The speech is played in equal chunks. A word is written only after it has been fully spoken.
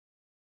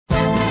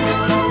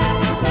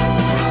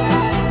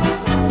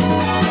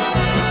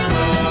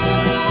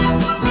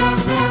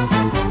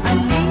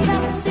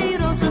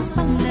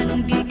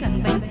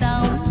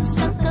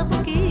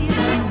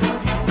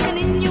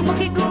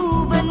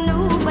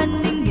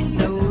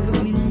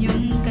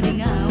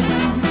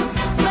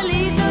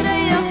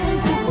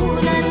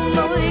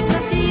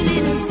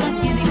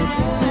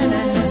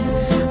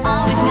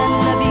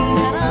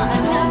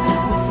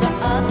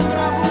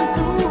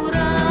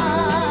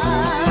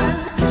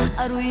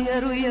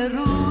Aruy,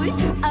 aruy,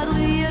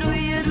 aruy, aruy,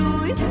 aruy,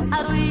 aruy,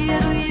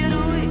 aruy, aruy,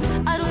 aruy,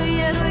 aruy,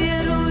 aruy,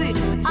 aruy,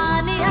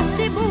 ani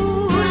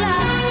asibula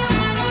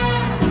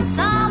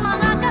sa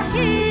mga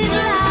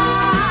kahilaw.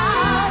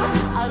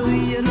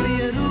 Aruy, aruy,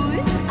 aruy,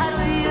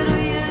 aruy,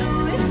 aruy,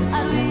 aruy,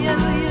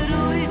 aruy,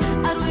 aruy,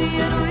 aruy, aruy,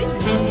 aruy,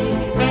 di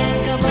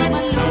ka ba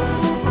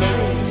maluoy,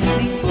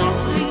 di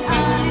kuling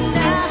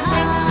alindahaw.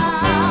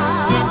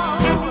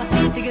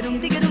 Tigadong,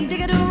 tigadong,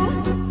 tigadong,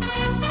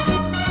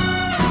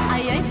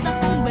 ay sa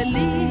kong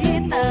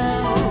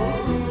balitaw,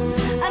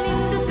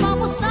 anindot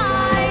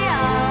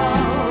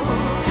mamusayaw,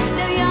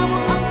 dayaw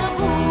ang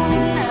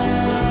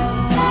kabunaw.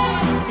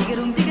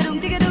 Tigadong, tigadong,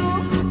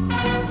 tigadong,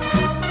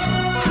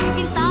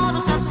 intaw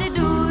no sab si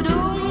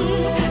dudong,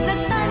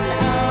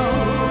 nagtanaw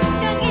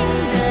kang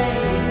inday,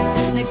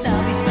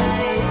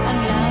 nagtabisay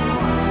ang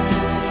laway.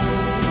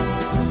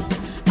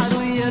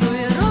 Aruy,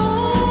 aruy, aruy,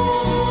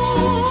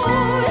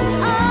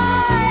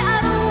 ay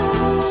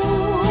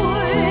aruy,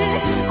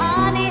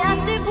 ani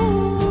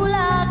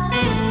asibulak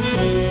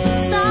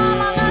sa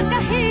mga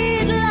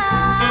kahidlaw.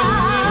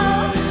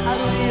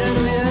 Aruy,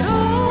 aruy,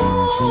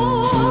 aruy,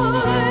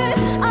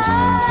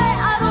 ay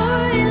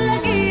aruy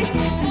lagi,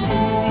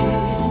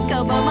 hindi ka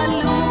ba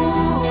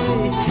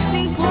maluoy,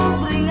 ning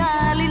pobreng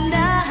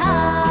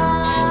alindahaw.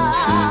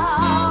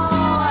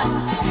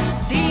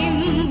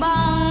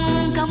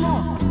 Timbang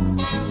kamo,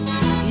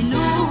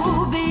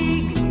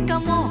 inubig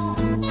kamo,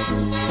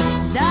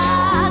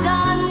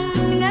 dagan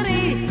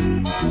ngari,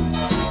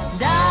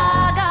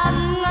 dagan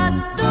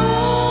ngadto.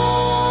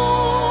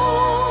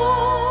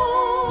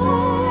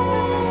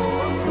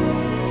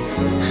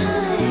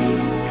 Ay,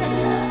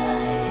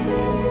 kalay.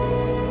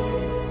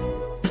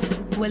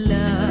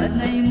 Wala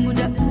na'y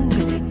mudaog,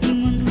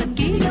 ingon sa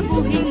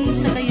kinabuhing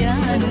sa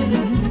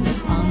kayanon.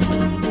 Ang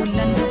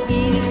ulan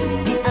init,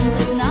 di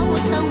antos nawa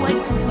sa way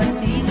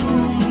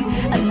pasilong.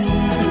 Ani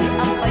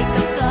apay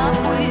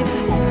kakapoy,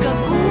 ug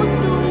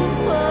kagutom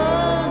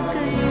pag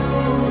kayo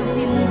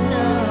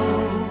hintaw.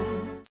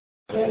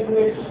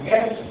 With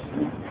guest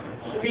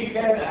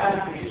speaker and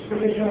his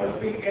traditional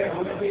speaker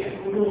who will be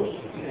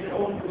introduced in his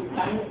own good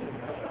time.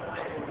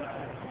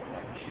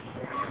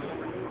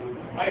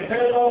 My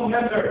fellow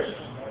members,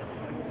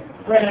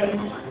 friends,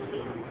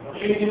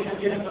 ladies and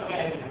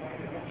gentlemen,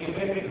 a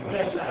very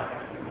pleasant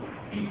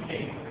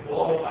evening to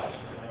all of us.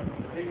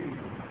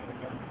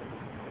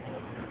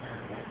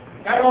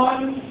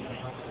 Karon,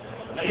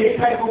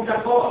 nalikay kong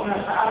dako na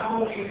sa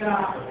akong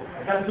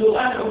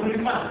ikakanduan o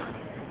lima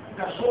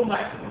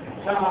kasumay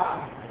sa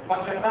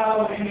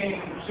pagkatao ng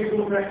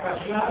Cebu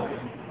Breakfast Club.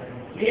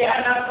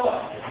 Diyan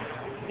ako,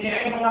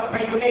 diyan mga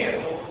pioneer.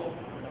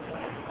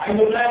 I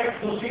would like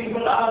to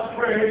single out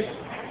first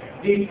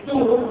the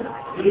two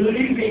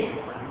living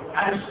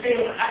and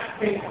still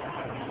active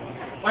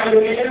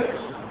pioneers,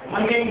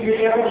 Manging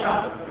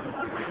Villarosa,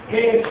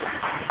 kay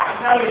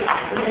Akali,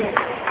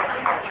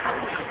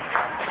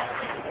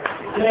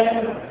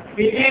 then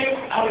Bidip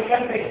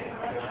Alcante.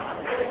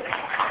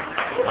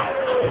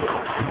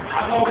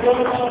 Ako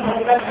doon ko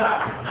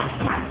maganda.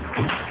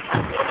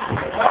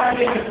 Para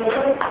din ito.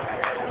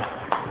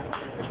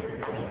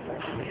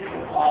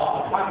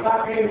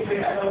 Pagkakin si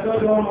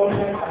doon mo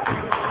maganda.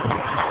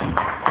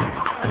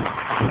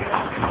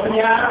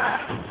 Kanya,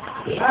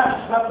 last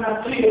but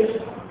not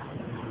least,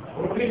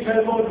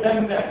 Professor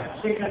Bodenda,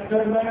 second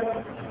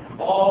termer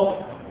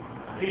of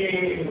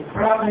the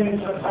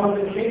province of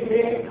Southern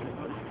City,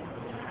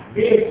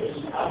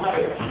 Bibbs,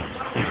 America.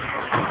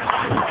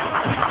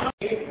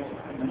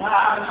 Na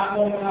ang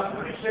among mga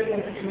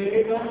President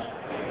Emeritus,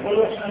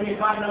 ulos na ni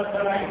Panel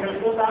Taray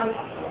Kalbutan,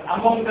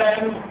 among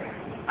them,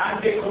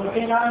 Andy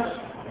Cortinas,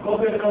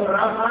 Governor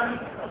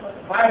Raman,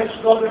 Vice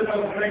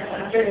Governor Greg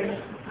Sanchez,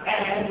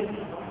 and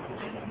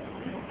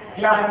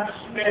Judge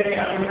Perry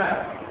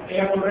Alina. They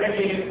have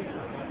already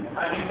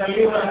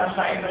delivered na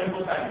sa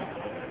Kalbutan.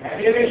 And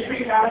dear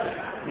speakers,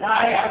 na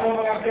ay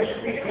ako mga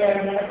guest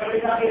speaker na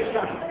nakalitalis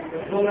lang.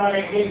 Doon na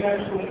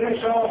nagigikan sa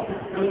Kongreso,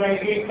 doon na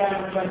nagigikan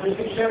sa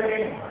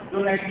Judiciary,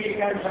 doon na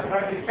nagigikan sa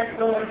private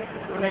sector,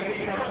 doon na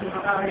nagigikan sa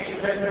military,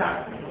 etc.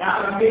 Na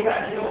ang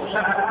bigat siya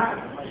usaha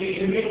si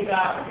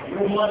Imelda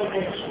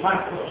Romualdez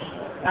Marcos.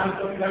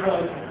 Nangtong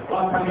karoon,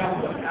 huwag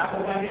pangyambon. Ako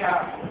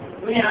kanina,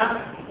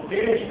 niya,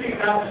 dear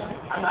speakers,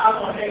 ang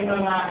ako sa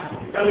mga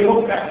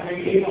kalihugan na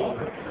iino,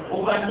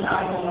 uban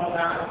sa among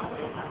mga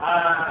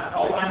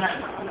kaubanan.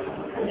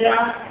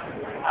 Kaya,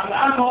 ang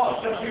ano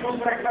sa Cebu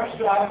Breakfast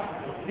Club,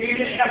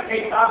 dili siya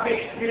kay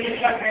topics, dili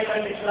siya kay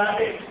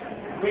legislative.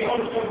 We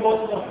also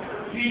go to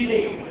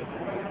feeding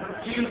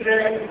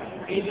children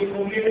in the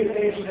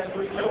communities that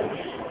we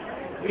chose.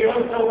 We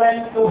also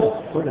went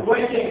to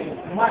wedding,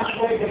 mass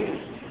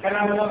weddings,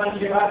 kanang mga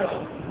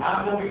mansibado.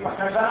 Ang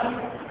ipakasan,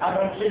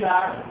 aron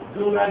sila,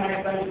 dulan na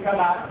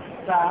italikala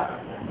sa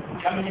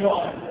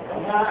kamyon.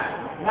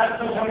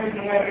 Nato sa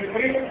mga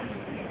retreat,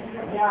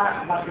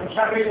 na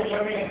mag-usari ko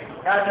sa mga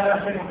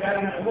kada sa lugar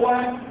ng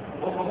buwan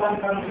o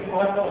pagwantang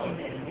ikuhato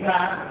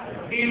na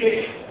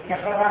dili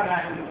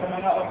kasarangan sa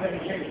mga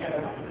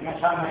organisasyon na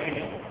sama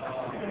ini.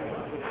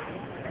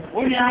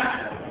 Unya,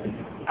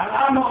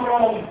 ang amo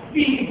rong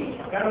team,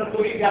 karon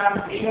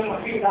tuwigan, inyong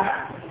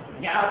makita,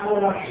 niya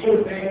ako ng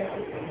isulti,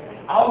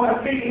 our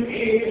thing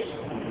is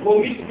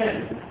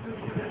commitment.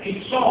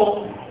 It's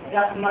so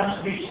that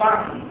must be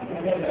sung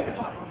together.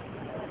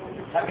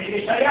 Sa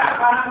Binisaya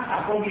ka,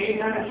 akong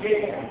giinan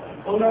si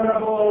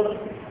Honorable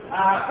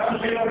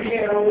Councilor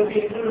here,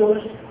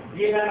 Tulus,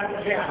 giinan ko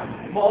siya.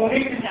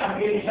 Maunit niya, ang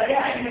Binisaya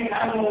ay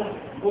ang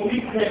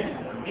commitment.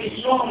 The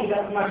song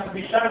that must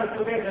be sung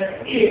together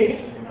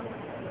is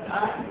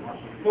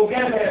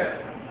together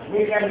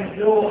we can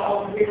do,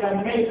 we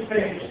can make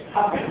things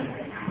happen.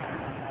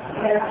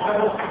 Kaya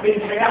sa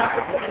Binisaya,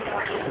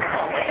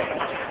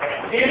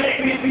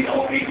 dili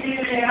OPP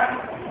niya,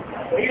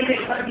 dili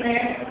sa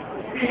niya,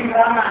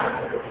 tingnan.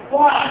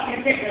 Kung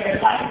arkitek,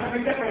 lahat sa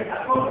arkitek,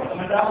 ako,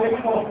 madawin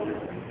mo.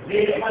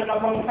 Dili man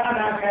namang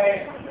sana,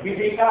 kaya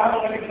bibika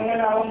ako ng mga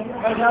naong,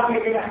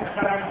 madawin kaya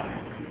kasarang.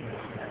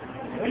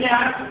 Kanya,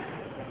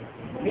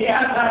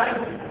 niyasan,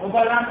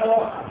 ubalan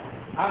ko,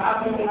 ang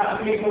aking mga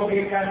amigo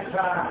gikan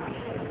sa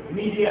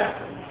media.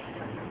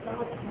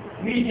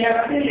 Media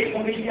kapili,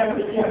 kung media.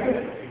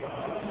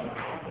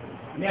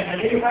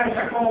 Nalipan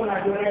sa ko na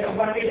doon ay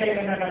ubanilay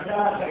na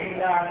nagasa sa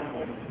ilang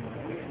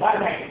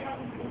balay.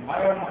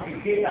 Para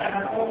makikita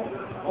na ko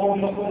o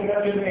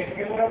mag-congratulate.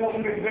 Kaya muna mong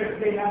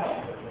birthday na mo.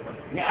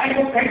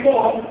 Niayok kay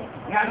ko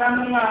nga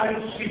nang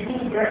Cebu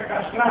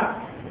Breakfast Club.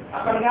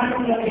 Apang nga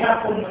nung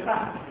nangyapon mo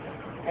ta.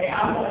 Ay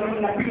amo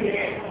nung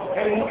napili.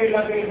 Kaya mo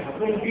ilagay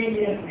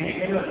convenient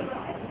vehicle.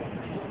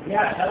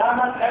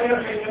 Salamat kayo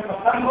sa inyong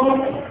pagtanggol.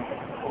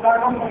 Kung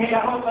akong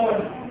panghinahon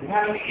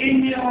ng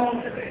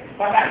inyong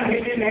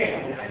pag-anhitin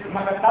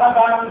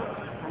makatabang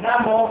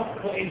namo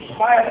to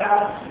inspire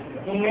us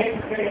to make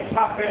things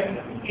happen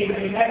in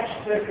the next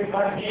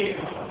 35 years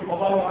of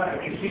our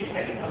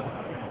existence.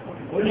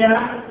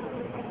 Unya,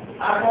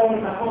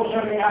 akong nakusa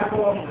niya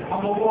akong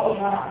mamubuo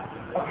na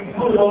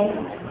pagkikulong,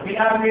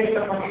 pinamit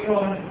sa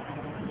Panginoon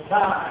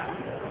sa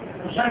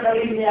usang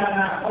kalinya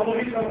na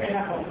paborito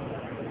pinako.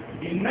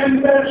 The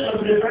members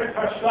of the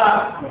Breakfast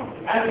Club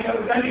and the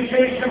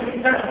organization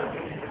itself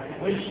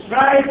will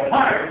strive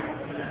hard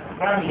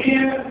from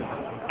here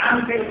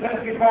until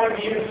 35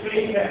 years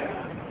later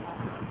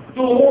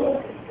to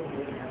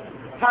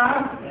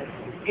have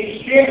a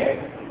share,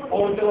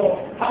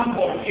 although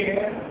humble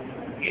share,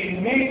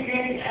 in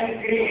making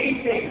and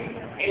creating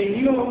a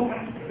new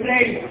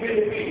brave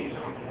Philippines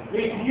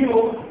with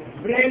new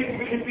brave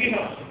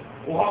Filipinos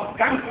who have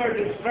conquered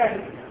the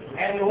strength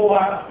and who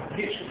have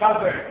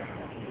discovered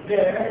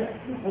their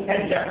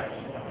potential.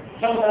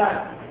 So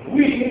that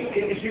we,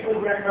 in the Cebu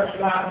Breakfast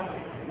Club,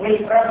 will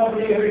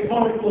probably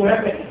report to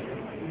heaven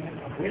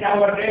when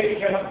our days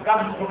shall have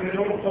come to the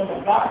Lord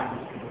of God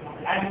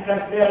and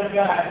shall tell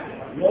God,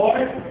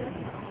 Lord,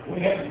 we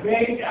have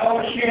made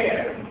our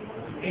share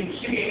in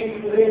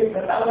seeing to it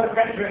that our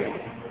country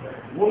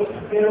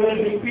there will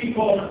be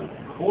people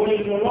who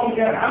will no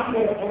longer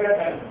hunger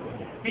forever,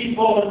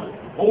 people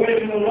who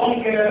will no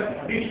longer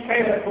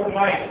despair for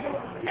life,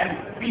 and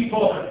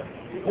people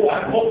who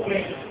are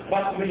hopeless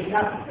but will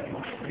not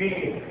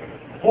be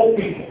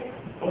hoping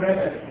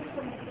forever.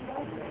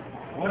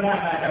 Muna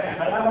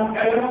salamat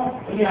kayo,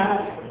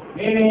 niya,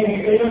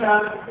 meaning kayo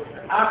na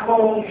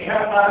akong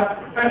ihatag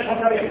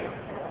personally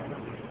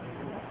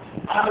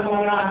ang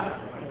mga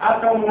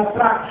atong na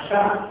plaques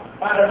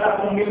para sa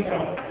akong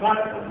membro.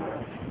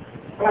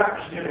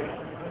 Plaques nila.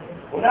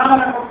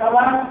 Unahan ako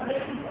kawan,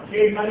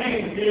 si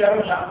Maning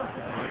Villarosa.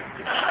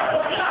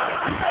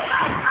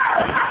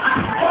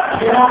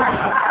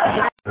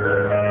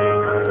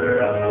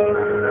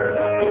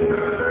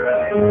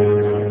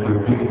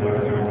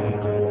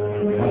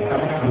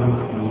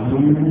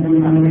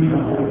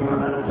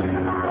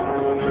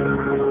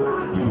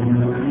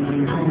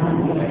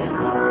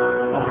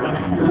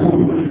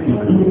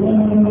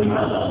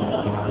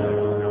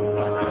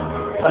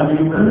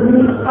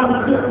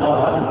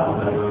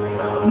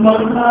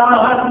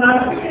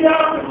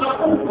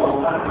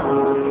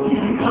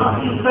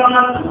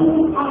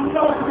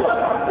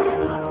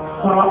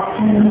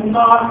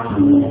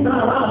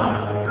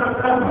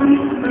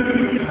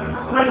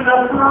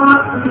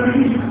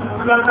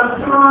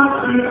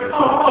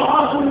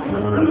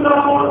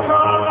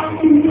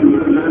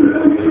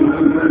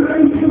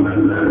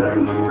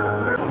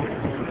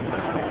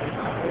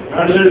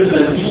 Brothers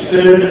and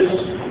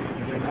sisters,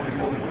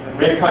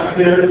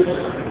 breakfasters,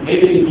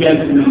 ladies and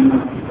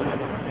gentlemen,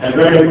 a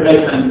very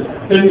pleasant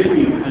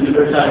 35th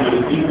anniversary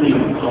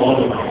evening to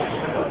all of us.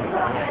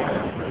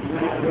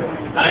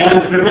 I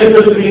am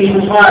tremendously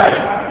inspired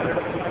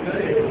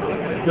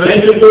to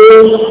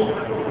introduce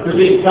to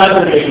this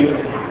gathering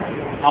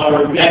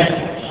our guest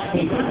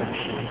speaker.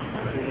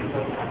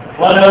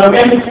 While our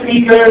guest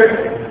speaker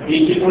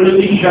is a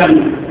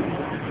politician,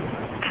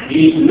 he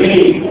is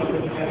made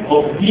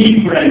of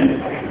different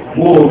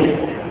modes.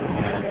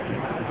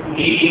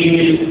 He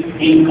is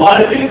in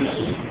politics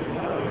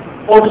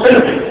for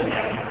service,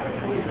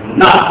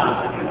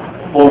 not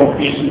for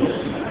business.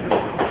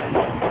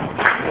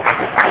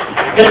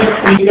 Guest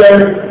speaker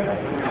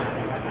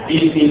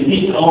is in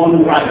his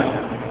own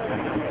right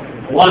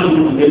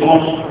one of the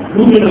most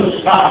luminous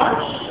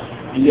stars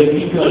in the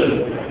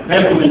legal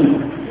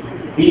government,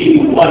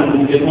 being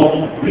one of the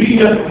most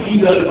brilliant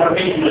legal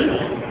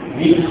professionals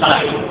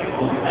inside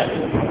of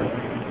heaven.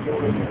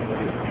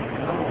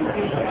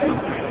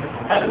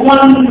 At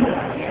one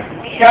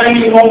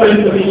shining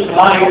moment of his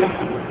life,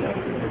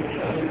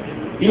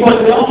 he was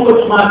the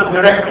Ombudsman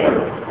Director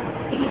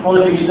for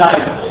the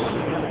Visayas.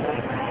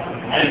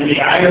 And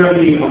the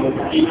irony of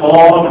it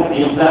all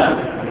is that,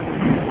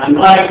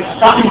 unlike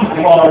some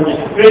who are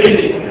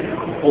discredited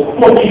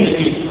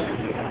opportunist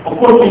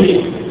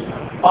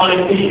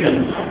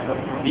politicians,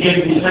 he has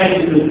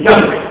decided to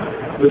jump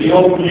to the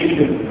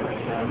opposition,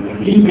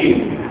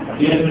 leaving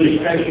the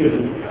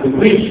administration to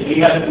which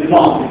he has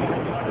belonged,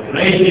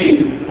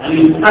 raising and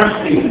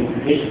entrusting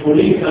his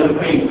political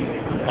faith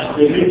as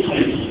the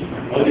richness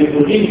of the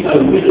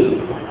political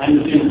will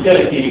and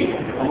sincerity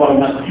of our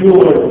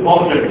mature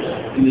voters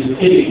in the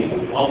city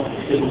of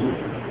Cebu.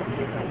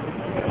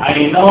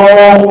 I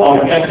know our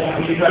guest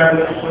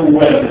speaker so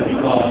well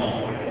because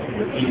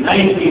in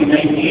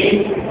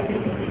 1998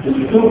 to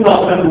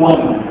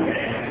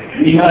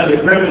 2001 we had the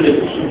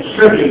privilege of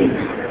serving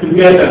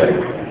together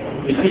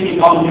the City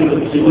Council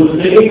of Cebu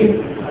City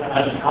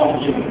as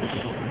councilors.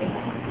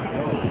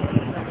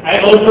 I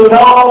also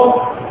know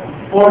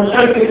for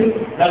certain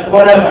that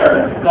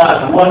whatever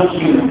God wants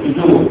you to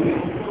do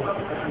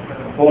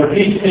for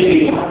this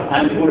city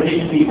and for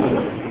his people,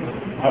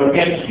 our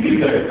guest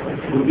speaker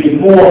will be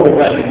more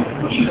than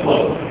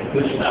equal to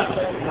that.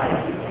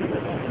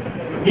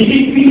 His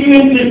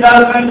experience in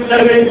government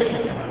service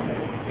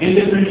in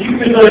the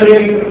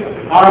contributory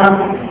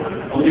arm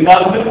of the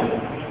government,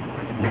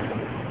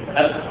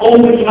 as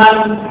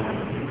Ombudsman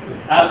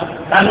at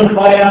Santos,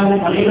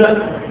 Manila,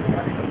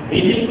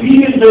 his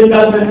experience in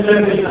government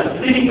service as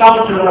City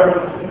Councilor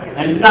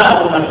and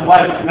now as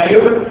Vice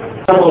Mayor,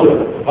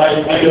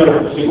 Vice Mayor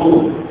of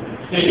Cebu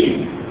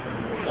City,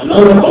 the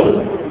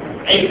Honorable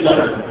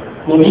Edgar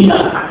Labella.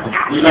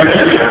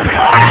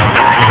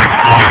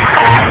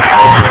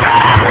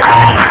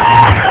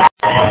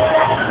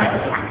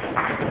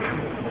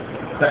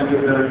 Thank you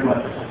very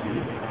much.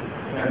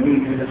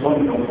 It is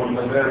wonderful for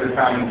the very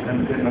kind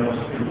and generous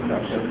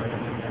introduction.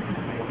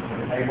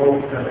 I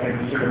hope that I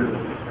deserve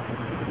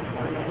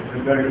the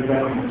very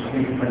welcome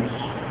statements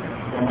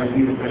from my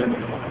dear friend,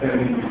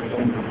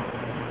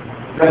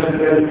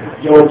 President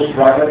George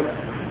Brackett,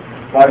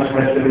 Vice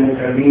President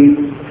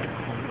Ernie,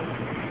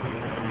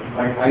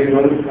 my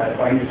idol,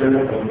 advisor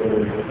of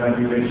the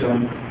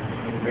congregation,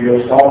 Mayor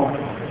Sept,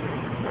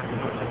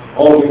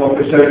 all the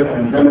officers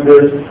and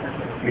members,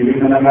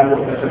 giving an amount of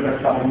the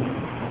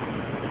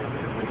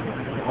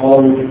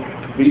all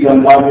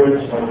vegan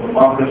lovers of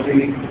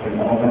democracy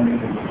and all the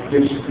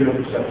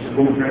districts of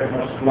Cebu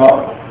Breakfast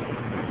Club.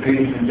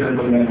 Ladies and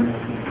gentlemen,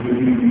 good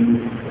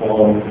evening to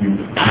all of you.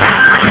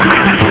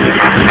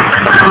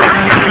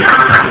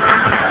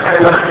 I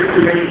was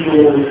listening to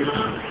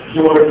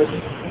George.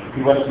 He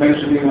was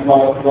mentioning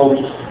about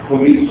those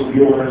colleagues of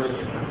yours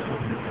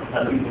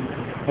at the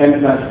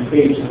entrance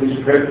stage of this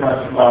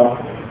breakfast club.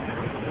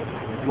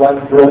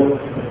 What brought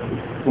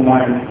to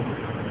mind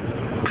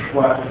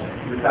was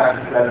the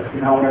fact that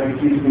in our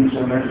existing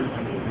summer,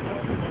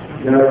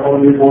 there are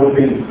only 4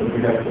 things that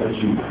we have to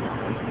achieve.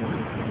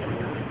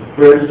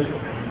 First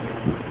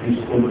is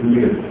to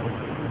live,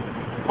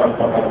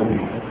 pagpapatuloy.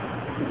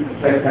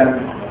 Second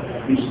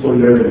is to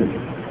learn,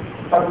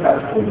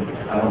 pagkakul,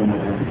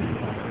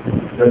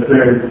 the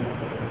third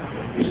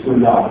is to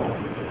love,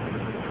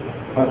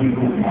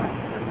 pagigugma.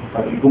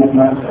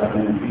 Pagigugma sa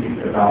ating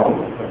pagkakao,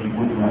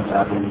 pagigugma sa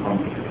ating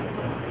pamilya.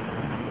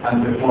 And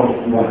the fourth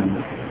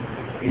one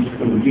is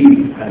to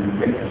lead and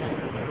legacy.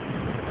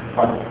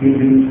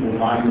 Pag-giving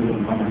umayo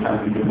ng mga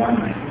sabi-duman,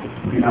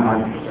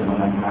 pinamati sa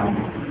mga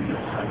mga.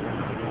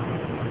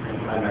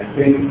 And I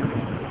think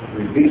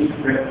with this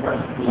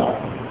breakfast club,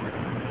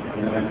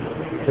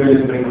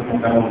 celebrating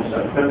sa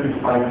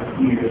 35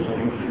 years of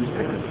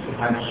existence,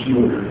 I'm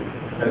sure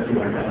that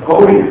you are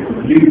going to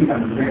leave a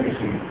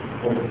legacy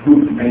of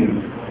good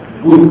names,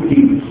 good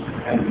deeds,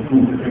 and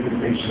good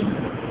reputation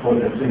for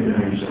the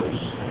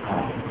generations to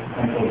come.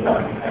 And for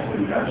that, I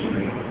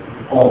congratulate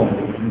all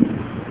the new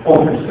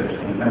officers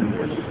and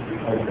members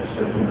of the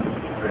Cebu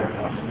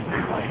Breakfast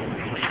Club.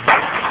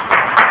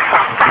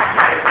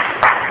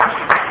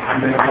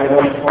 And I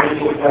was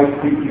also quite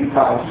quickly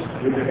tasked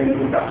with the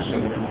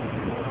introduction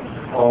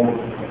of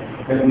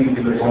Hermine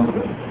de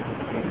Lesondo.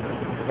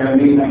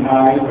 Hermine and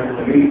I were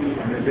colleagues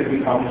in the City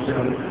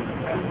Council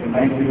in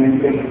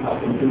 1998 up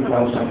to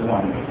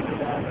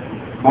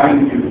 2001.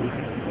 Mind you,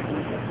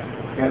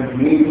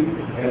 Hermine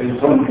de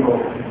Lesondo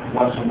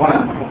was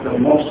one of the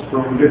most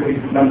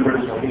prolific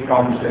members of the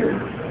Council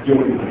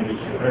during his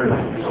term.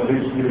 So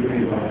this will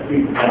be a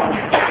big round.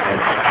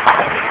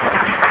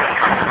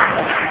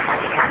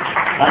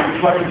 And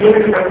it was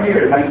during the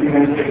year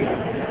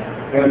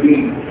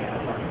 1998,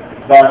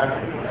 that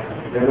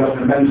there was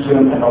a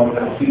mention about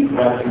the sea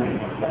traffic.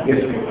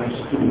 Yes, it was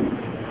true.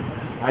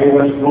 I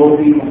was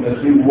floating on the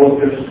sea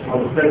waters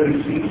for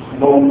 36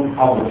 long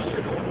hours.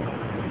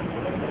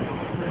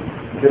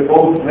 The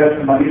boat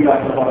left Manila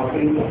at about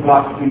 8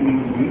 o'clock in the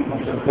evening on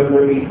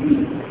September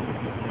 18,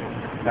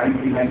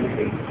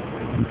 1998.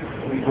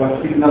 It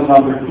was signal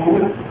number 2.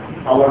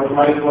 Our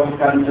flight was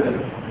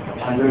cancelled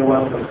and there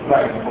was a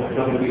strike of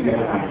Philippine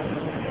Airlines.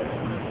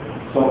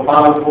 So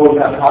Paul called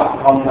us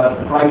up on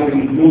that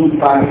Friday noon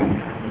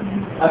time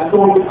and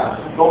told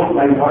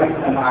my wife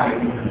and I,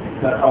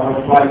 that our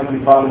flight to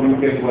the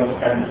UK was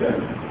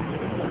cancelled.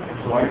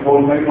 So I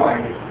told my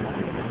wife,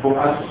 for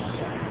us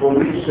to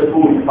reach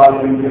Cebu the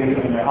following day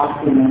in the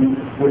afternoon,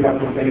 we have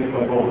to take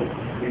the boat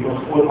because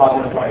all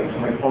other flights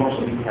might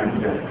also be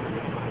cancelled.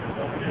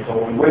 So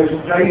we went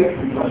straight,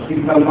 it was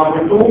signal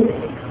number 2,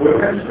 we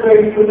went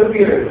straight to the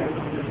pier.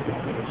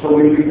 So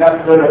when we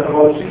got there at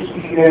about 6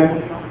 p.m.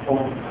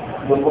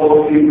 the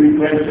boat in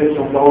Princess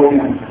of the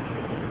Orient,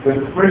 the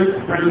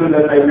first person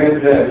that I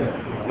met there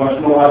was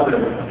no other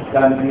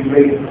than the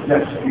late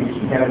Justice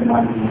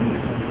Herman.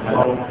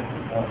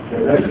 The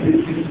rest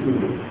is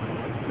history.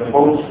 The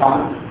boat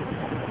sank.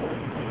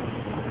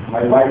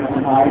 My wife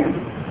and I,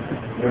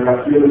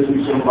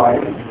 miraculously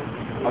survived.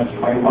 But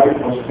my wife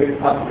was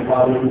picked up the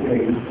following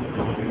day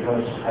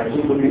because I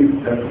do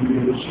believe that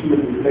she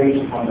would be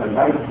placed on a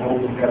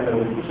lifeboat together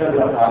with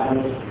several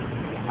others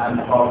and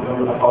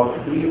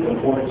about 3 or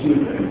 4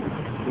 children,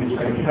 which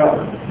I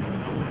felt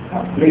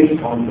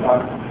placed on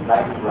that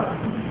lifeboat.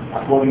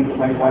 According to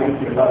my wife,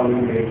 the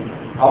following day,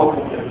 out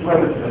of the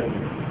 12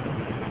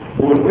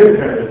 who were with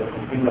her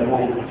in the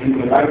boat, in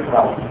the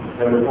lifeboat,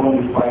 there were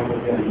only 5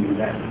 of them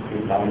left the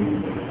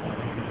following day.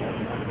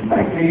 In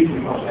my case,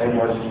 because I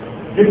was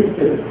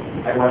drifted,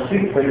 I was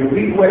hit by a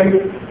big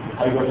wave,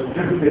 I was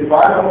drifted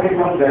far away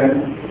from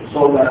them,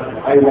 so that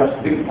I was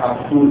picked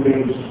up 2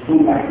 days, 2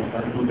 nights,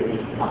 and 2 days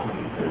after.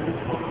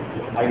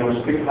 I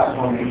was picked up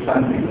on a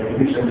Sunday by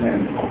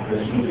fishermen of the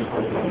seas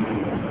of the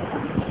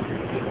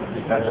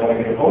That's why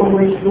I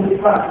always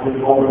look back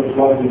with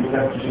overflowing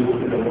gratitude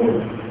to the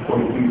Lord for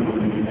people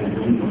and need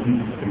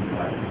in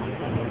life.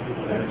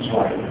 That's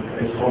why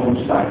it's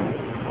almost time.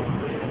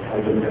 I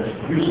will just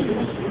use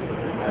this.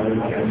 I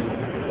will just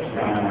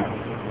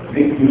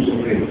make use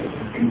of it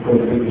in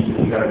contribution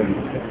to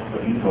the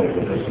people of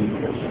the city.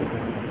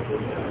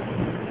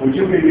 Would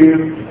you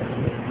believe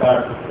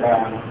that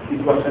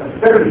it was a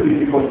very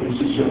difficult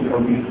decision for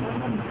me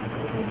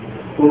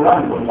to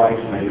run for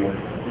vice mayor?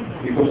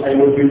 Because I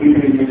was living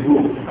in a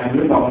group,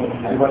 and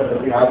I was at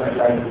the other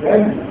side of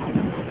them.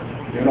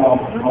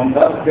 On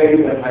that day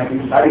that I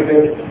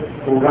decided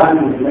to run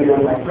with Mayor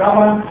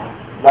Macrama,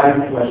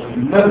 life was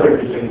never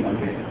the same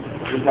again.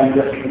 You can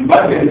just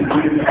imagine, you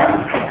can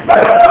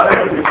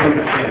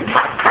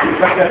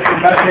just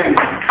imagine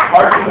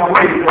parting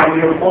away from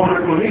your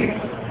former colleagues,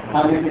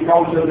 and in the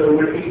council there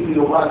were 80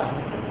 of us,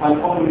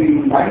 and only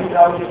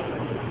myself,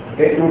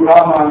 Edgar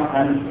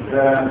and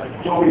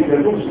Joey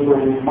Deluz were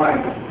with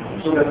mine.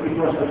 So that it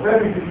was a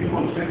very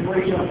difficult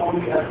situation,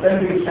 only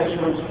attending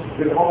sessions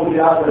with all the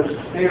others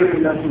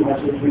staring at you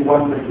as if we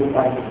wanted to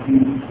like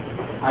you.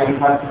 I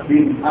have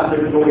been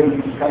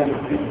undergoing this kind of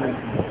treatment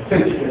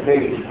since the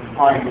day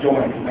I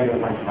joined Mayor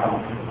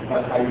Macrama.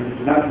 But I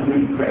did not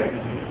regret,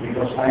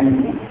 because I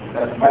knew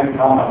that my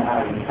mama and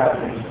I had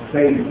the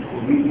same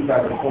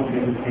political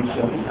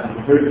orientations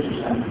and virtues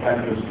and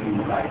values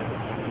in life.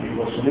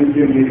 Because we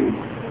believe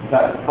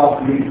that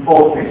public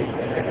office,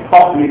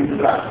 public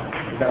trust,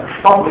 the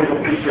public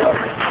officials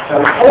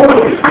shall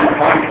always be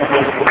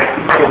accountable for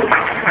people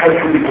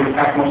helping with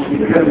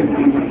atmosphere,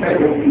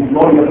 integrity,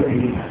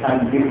 loyalty, and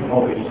big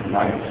knowledge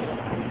lives.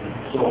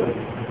 So,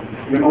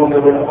 there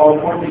were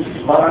about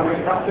 46 barangay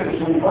captains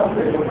who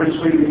wanted to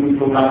persuade me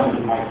to run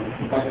with mine.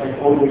 But I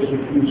always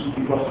refused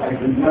because I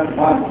did not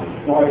want,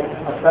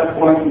 at that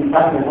point in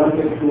time I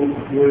wanted to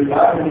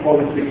retire in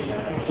politics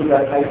so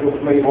that I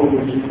could play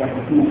always with my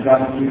 2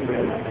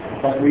 grandchildren.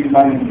 But with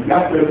my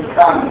younger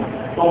son,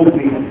 told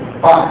me,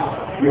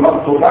 "But you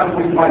have to run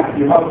with Mike,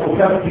 you have to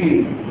help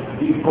me,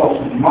 because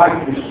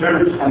Mike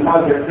deserves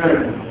another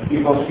term,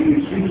 because he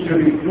is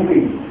sincerely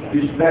doing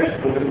his best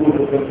for the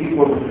good of the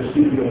people of the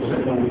city of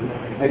Cebu."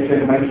 I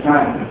said, "My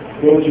son,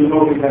 don't you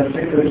know the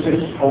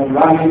consequences of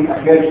running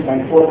against my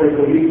former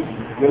colleagues?"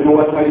 You know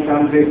what my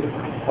son did?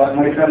 What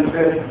my son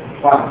said?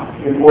 "But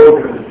in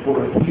order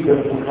for a leader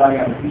to try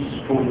and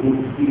peaceful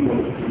good people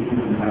to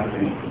do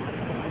nothing."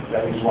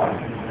 That is why.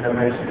 The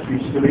rest is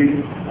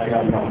history. I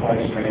am now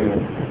vice mayor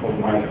of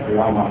my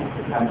Rama,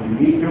 and we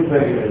need your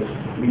prayers,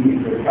 we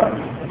need your help,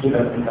 so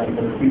that we can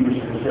continue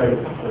to serve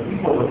the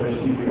people of the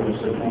city of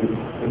Cebu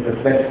with the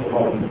best of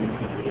our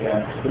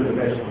to the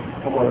best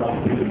of our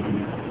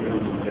ability.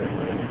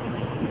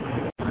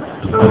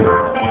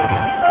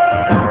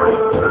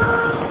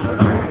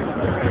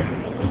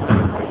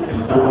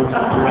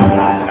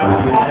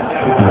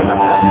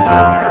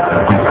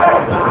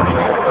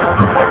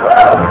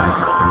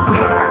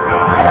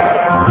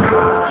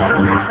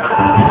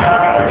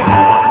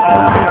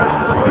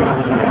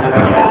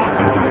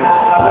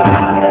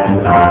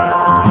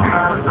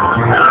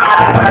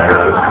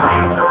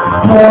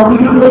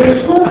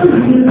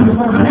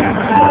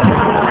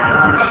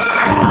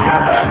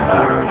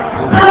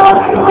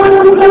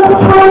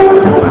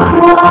 Oh,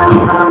 The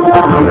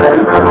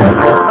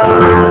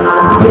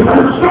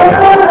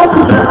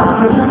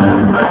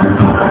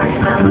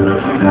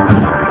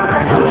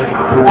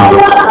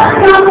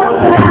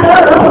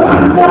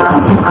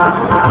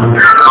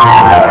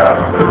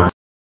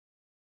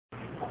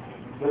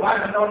one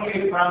and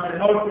only from the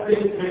North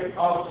District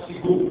of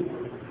Cebu.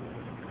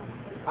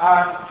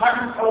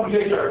 Hands of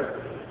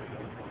leader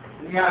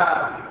nga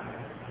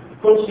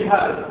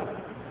konsihal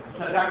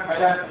sa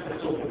Dagbayan sa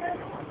Cebu.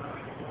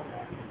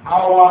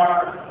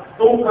 Our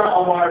Toka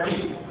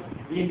awardee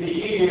in the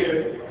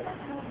year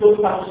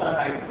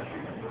 2009.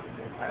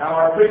 And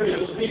our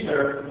previous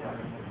speaker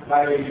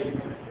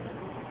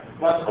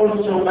was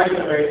also, by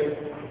the way,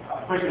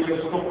 a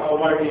previous Toka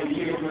awardee in the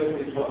year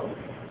 2012.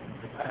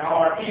 And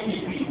our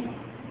EPP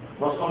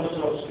was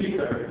also a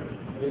speaker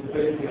in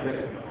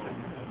 2011.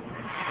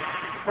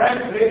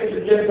 Friends, ladies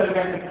and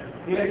gentlemen,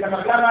 hindi na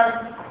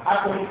maglaman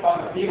akong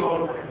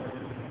pagtihon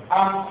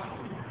ang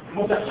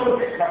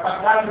mutasyon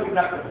kapag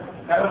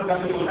karoon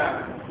kami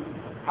una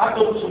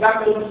atong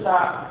sugaton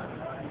sa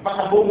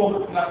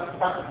makabungog na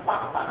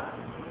pagpakta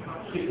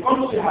si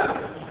Konsihal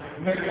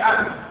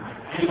Merian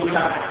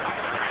Hilunan.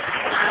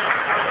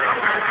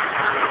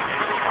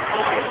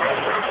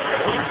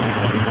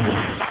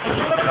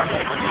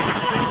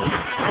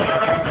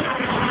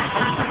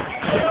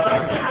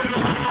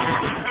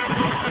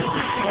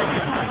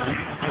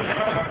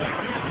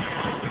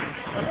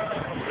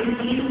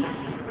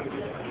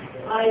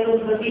 I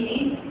will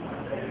begin.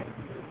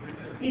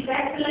 His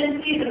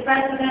Excellency the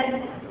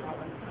President,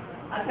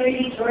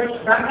 Attorney George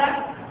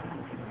Braga,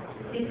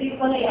 is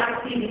equally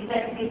active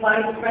Executive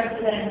Vice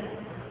President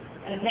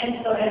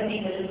Ernesto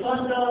Edgar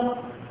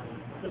Elizondo,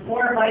 the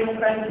 4 Vice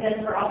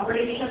Presidents for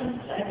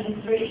Operations,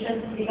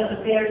 Administration, Legal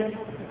Affairs,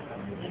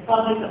 and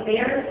Public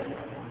Affairs,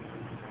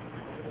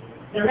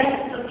 the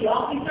rest of the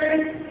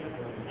officers,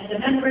 and the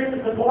members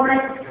of the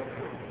board,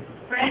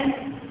 friends,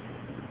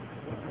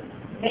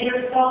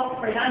 Mayor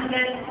Scott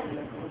Fernandez,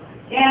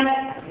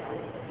 guests,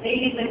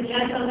 ladies and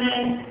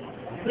gentlemen,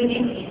 good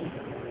evening.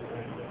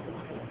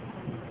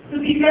 To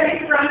be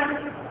very frank,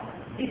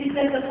 this is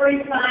the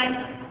first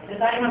time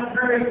that I have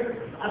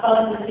heard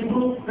about the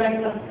Cebu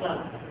Breakfast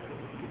Club.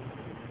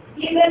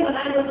 Even when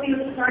I was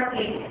still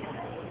starting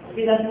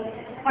with a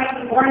quite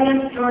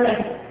laborious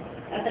student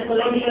at the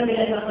Colegio de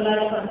la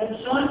Inmaculada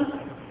Concepcion,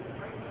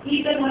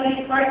 even when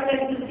I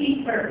started to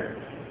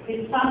tinker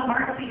with some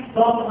Marxist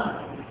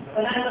dogma,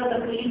 when I was a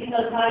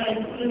political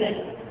science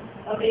student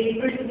of the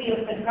University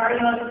of San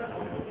Carlos,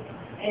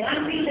 and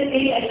until the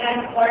day I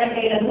left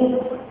Barangay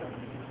Lamu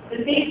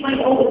to take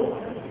my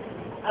oath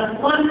as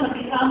one of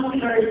the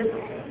councilors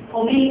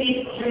who made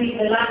it during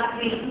the last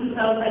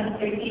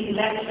 2013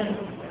 elections.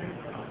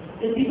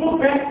 The Cebu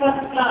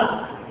Breakfast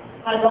Club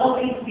has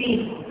always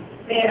been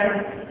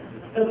there,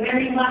 so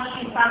very much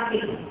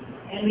impacted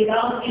and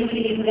without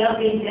even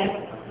delving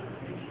depth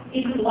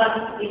into what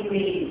it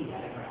really is.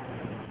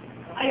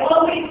 I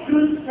always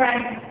drew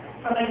strength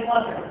from my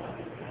father,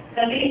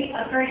 the late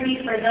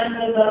Attorney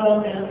Fernando de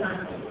los Santos.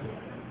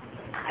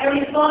 I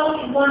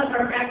recall in one of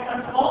our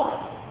breakfast calls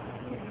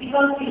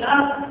because he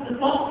loved to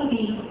talk to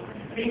me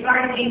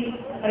regarding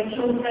my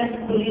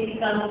chosen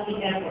political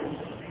endeavors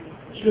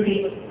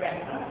during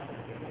breakfast.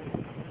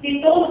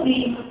 He told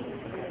me,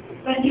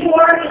 when you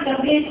are in the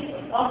midst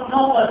of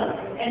noble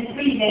and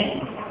free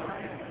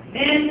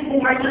men who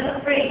are not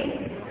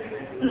afraid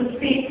to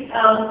speak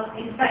out,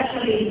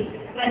 especially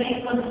when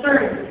it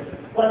concerns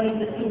what is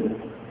the truth.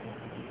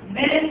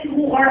 Men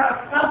who are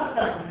of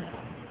substance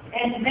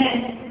and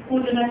men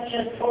who do not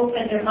just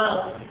open their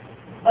mouths,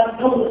 but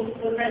those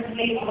who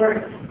translate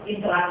words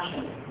into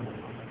action.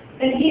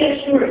 Then he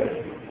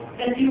assured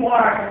that you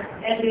are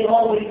and will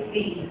always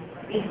be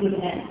in good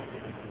hands.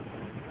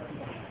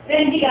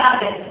 Then he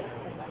added,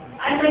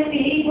 I might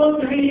be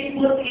able to really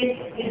put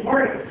it in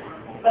words,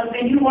 but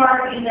when you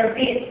are in their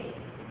midst,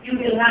 you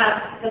will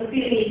have the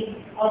feeling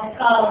of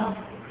calm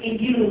in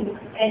you,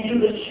 and you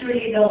will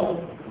surely know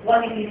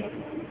what it is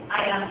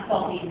I am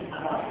talking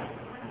about.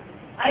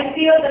 I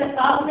feel the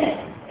calmness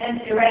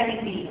and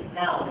serenity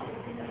now,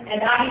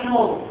 and I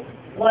know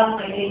what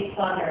my late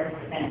father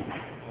meant.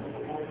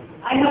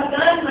 I have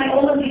done my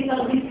own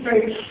little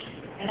research,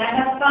 and I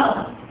have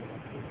found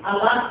a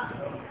lot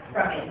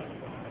from it.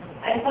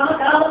 I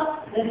found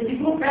out that the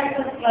Cebu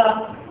Breakfast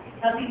Club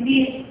has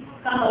indeed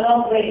come a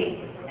long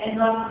way and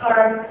has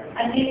carved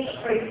a niche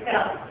for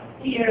itself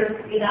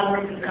here in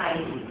our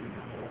society.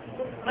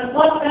 But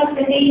what does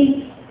the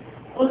name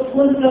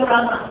Osmundo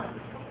Rama,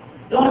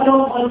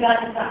 Dodo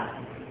Olganza,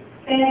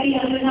 Ferry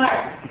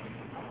Alunar,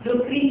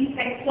 Lucrin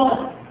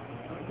Sexton,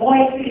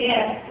 Boy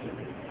Filier,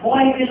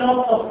 Boy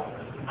Veloso,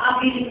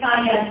 Abi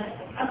Likayan,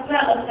 as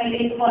well as my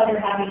late father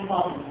having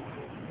fallen?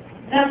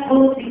 That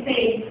goes to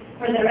say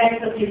for the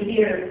rest of you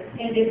here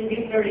in this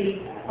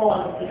victory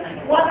hall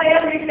tonight. What I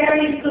am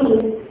referring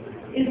to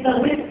is the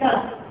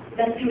wisdom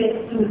that you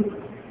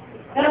exude.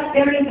 That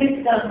very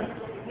wisdom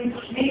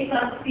which makes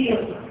us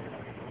feel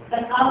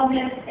the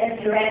calmness and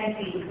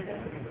serenity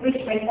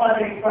which my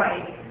father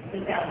tried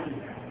to tell me.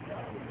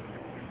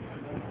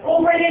 Oh,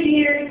 Over the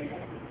years,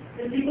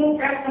 the Cebu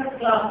Breakfast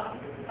Club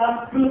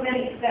has proven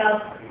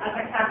itself as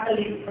a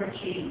catalyst for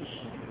change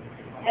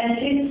and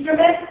an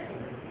instrument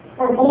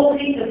for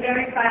molding the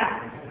very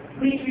path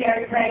which we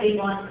are treading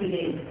on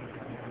today.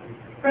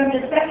 From the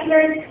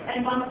seminars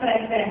and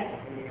conferences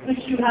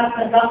which you have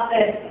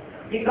conducted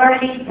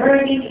regarding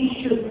burning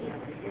issues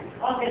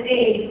of the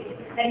day,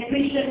 like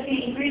tuition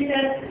fee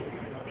increases,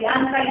 the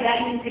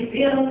anti-dynasty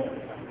bill,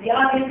 the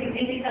other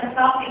significant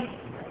topics,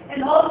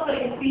 and also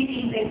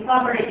increasing the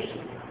coverage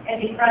and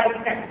the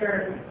private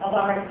sector of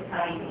our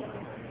society.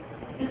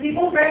 The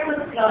Cebu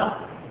Breakfast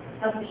Club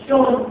has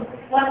shown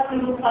what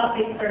to do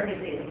public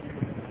services.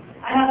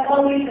 I have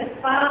always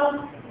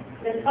found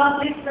that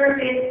public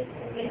service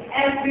is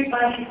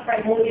everybody's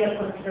primordial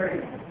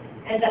concern,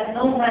 and that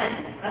no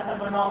man has a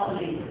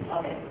monopoly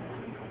of it.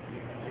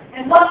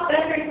 And what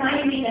better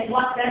timing and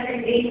what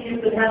better date you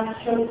could have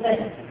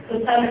chosen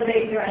to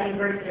celebrate your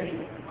anniversary?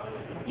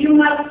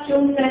 You have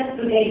chosen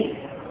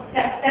today,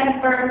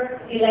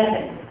 September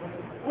 11,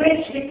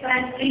 which if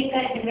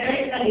translated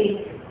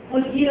numerically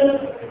would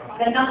yield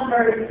the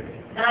number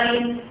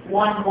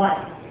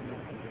 911.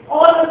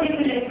 All of you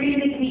will agree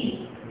with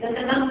me that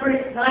the number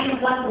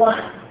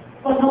 911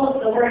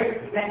 connotes the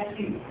word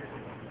rescue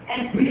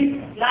and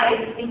breathes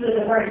life into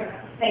the word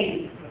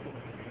save.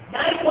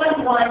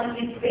 911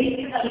 is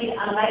basically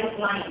a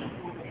lifeline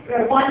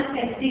where one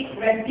can seek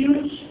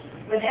refuge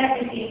when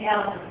everything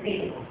else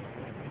fails.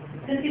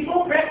 The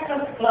Cebu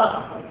Breakfast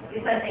Club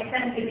is an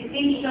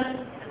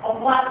exemplification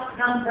of what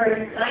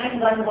number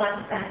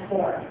 911 stands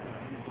for.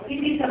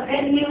 It is a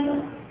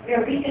venue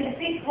where we can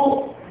seek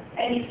hope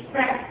and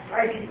express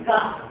our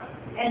disgust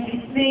and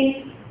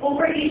dismay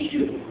over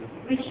issues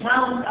which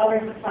hound our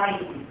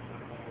society.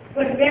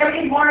 When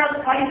very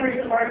moral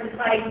fibers of our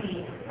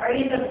society are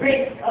in the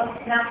brink of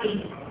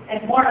snapping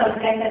and moral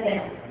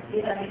decadence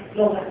is at its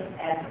lowest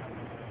ebb.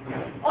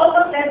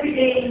 Almost every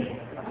day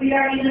we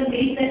are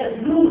inundated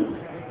with news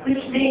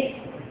which makes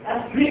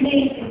us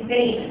remain in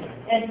pain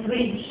and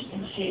cringe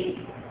in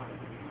shame.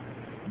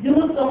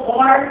 News of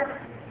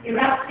war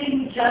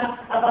erupting just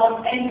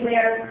about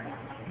anywhere,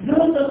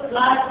 news of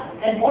floods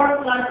and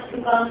more floods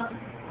to come,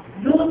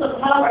 news of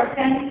how our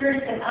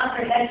senators and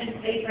other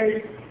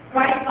legislators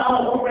cry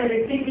foul over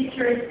their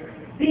signatures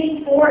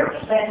being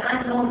forged by an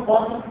unknown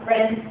bosom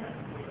friend,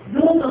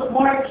 news of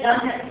more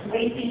janets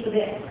waiting to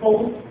be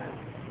exposed,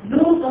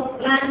 news of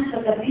plans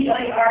of the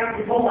BIR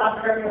to go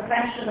after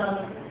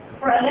professionals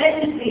for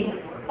allegedly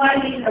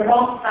filing the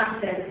wrong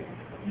taxes,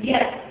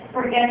 yet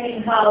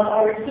forgetting how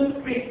our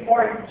Supreme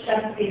Court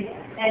Justice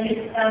and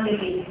his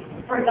family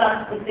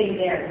forgot to say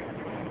theirs.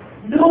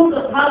 News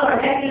of how a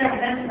regular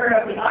member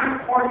of the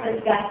armed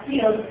forces got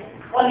killed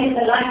while in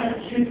the line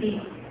of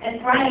duty and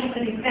trying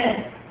to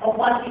defend of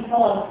what he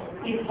calls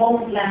his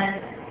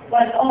homeland,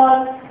 while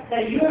all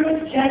the Euro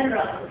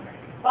generals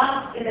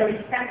back in their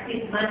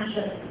respective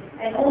mansions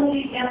and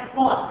only get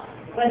caught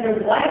when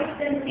their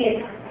wives and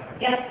kids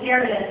get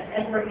careless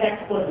and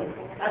forgetful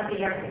at the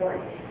airport.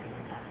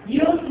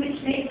 News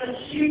which makes us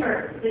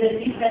shiver to the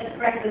deepest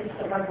crevices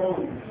of our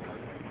bones.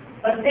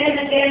 But then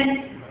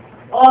again,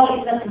 all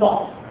is not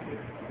lost.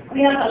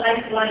 We have a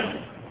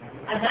lifeline,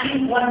 a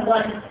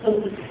 911,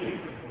 so to speak.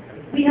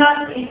 We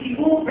have a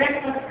Cebu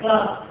Breakfast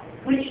Club,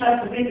 which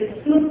has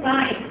withstood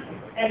time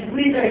and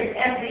withered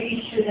every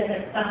issue that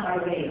has come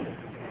our way.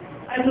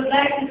 I would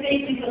like to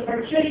take this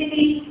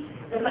opportunity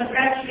to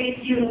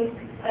congratulate you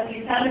as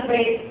you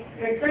celebrate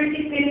your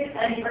 35th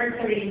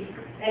anniversary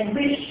and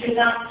wish you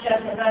not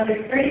just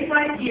another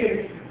 35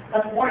 years,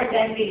 but more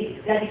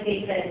decades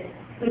dedicated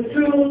to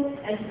true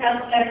and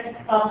selfless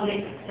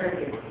public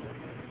service.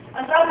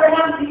 As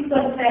Abraham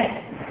Lincoln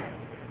said,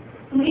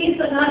 to ease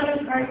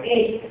another's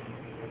heartache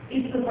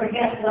is to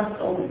forget one's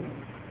own.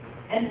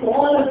 And to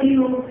all of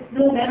you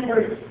new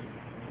members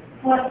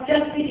who have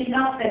just been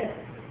inducted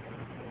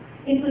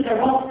into the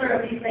roster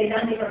of this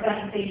dynamic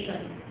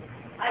organization,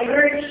 I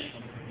urge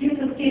you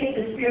to keep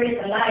the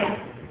spirit alive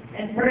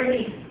and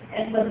burning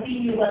and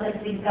continue what has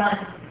been done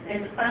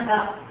and stand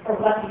up for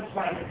what is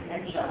right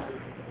and just.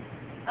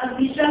 As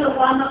Michelle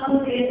Obama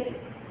put it,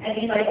 and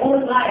in my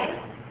own life,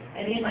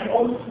 and in my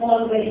own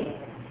small way,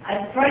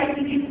 I've tried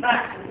to give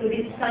back to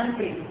this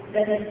country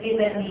that has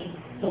given me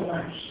so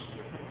much.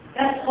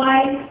 That's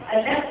why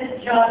I left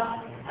this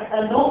job at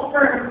a law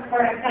firm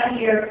for a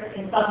career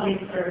in public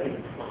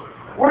service,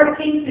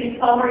 working to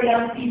empower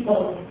young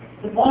people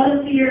to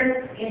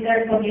volunteer in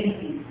their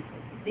communities,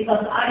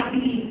 because I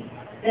believe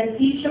that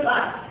each of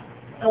us,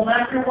 no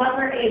matter what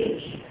our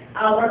age,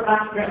 our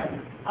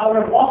background,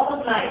 our walk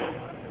of life,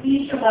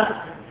 each of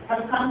us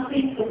has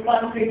something to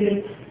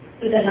contribute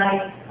to the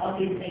life of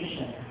this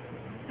nation.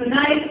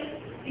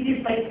 Tonight, it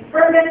is my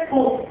fervent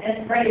hope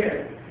and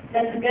prayer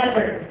that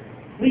together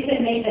we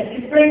can make a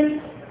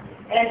difference,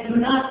 and do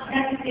not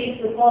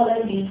hesitate to call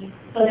on me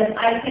so that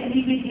I can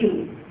be with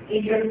you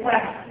in your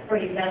quest for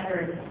a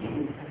better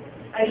you.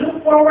 I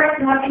look forward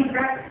to having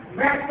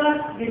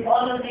breakfast with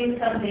all of you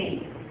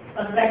someday.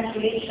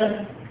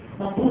 Congratulations,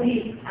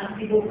 Mabuhi and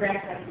Cebu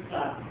Breakfast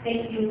Club.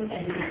 Thank you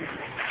and good night.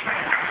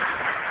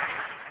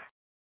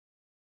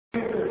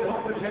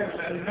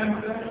 and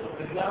members of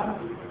the club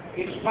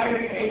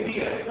inspiring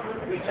ideas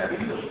which are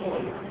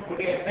useful to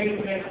the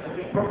attainment of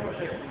the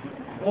purposes,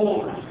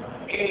 goals,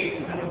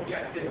 aims, and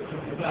objectives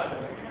of the club.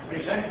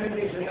 Presented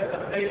this on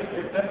the day of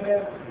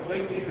September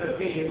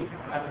 2013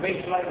 at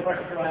Baseline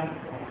Restaurant,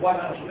 1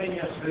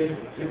 Osmeña Street,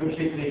 Cebu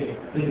City,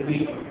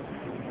 Philippines.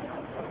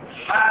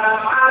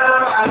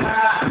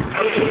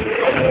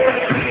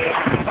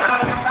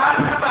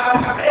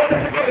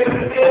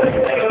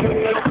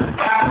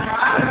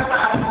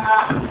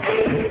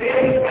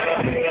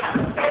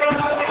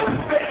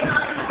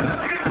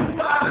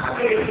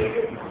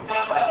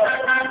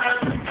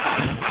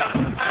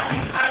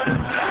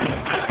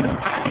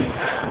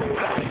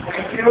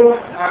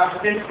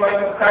 At this point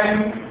of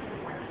time,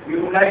 we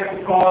would like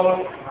to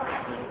call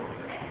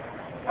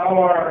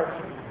our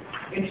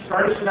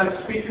inspirational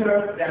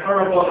speaker, the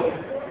Honorable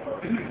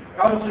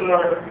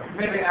Councilor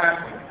Mary Ann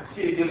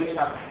C.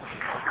 Santos.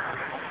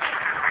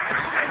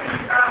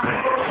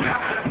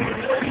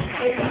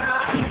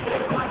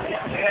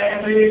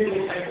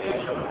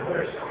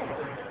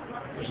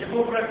 The Cebu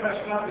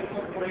Breakfast Club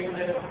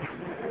Inc.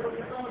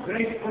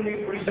 gratefully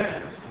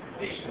presents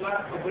this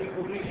club of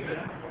recognition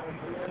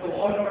to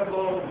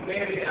Honorable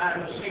Mary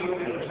Ann C.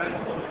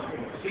 Santos,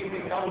 City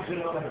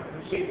Councilor,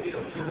 City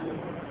of Cebu,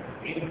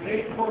 in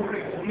grateful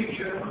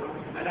recognition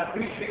and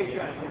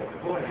appreciation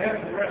for her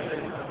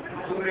presence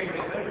during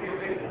the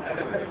 35th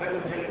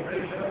anniversary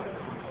celebration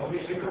of the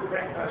Cebu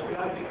Breakfast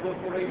Club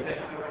Inc.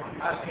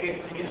 as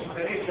its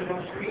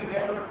inspirational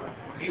speaker,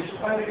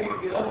 inspiring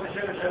the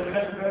officers and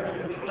members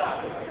of the club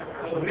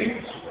to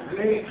reach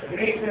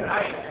greater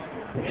heights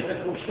in the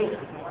pursuit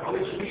of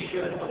its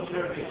mission of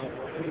service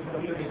to the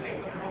community.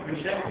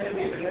 Presented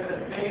the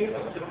 11th day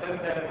of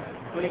September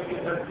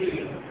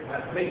 2013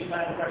 at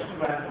Baseline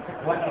Restaurant,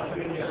 1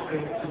 Osmeña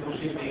Street, Cebu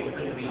City,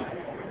 Philippines.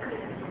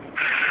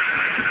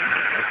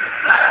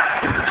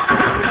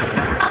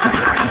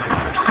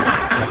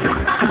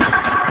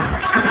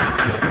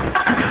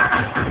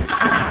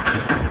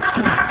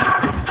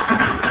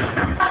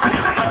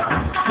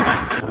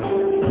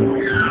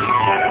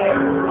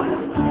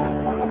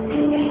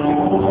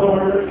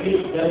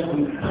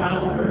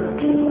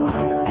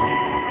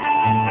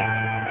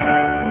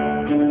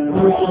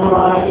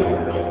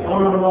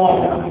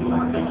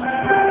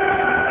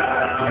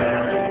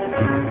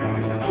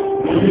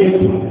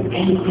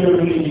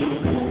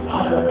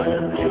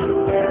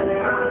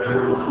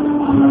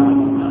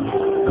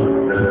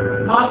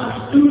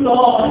 Not too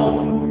long,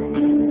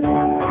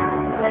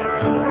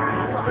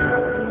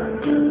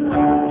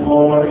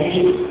 for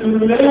it's too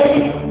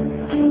late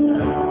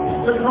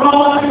to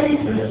try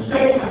to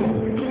say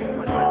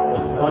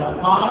what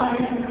I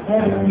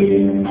have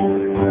been.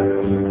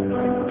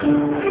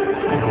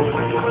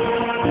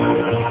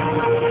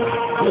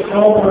 It's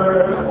over,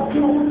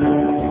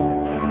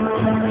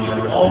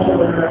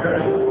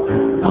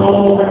 no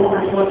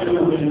what to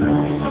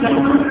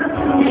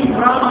we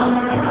run,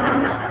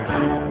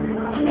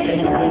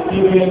 and we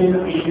live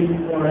in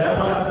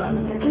forever.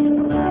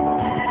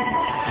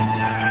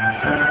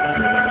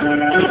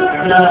 It's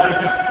just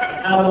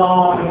a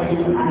long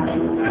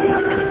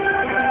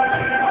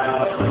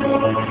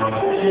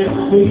it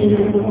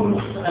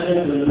seems a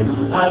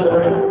little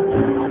silent.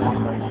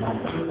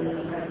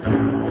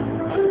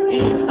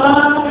 It's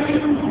time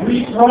we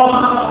try,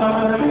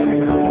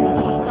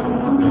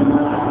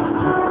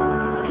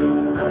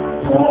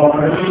 for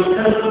it's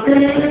a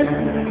thing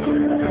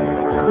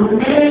to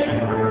make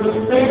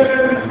mistakes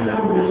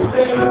and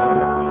mistakes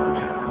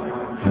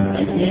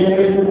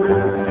again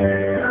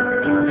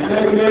and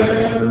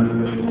again.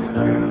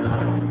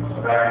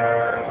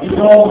 It's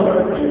over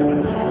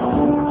and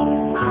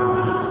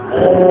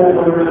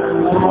over.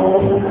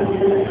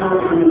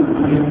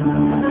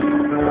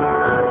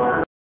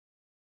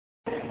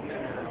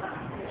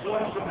 So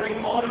as to bring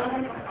honor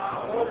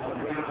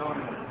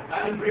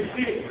and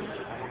prestige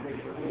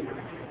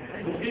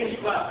to this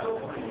club,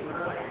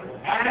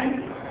 and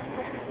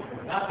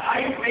that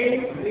I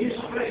make this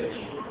pledge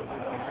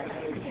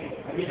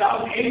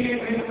without any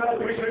mental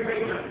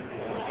reservation.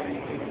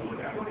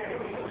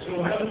 So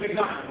help me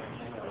God.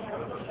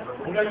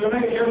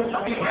 Congratulations, a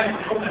big hand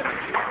from them.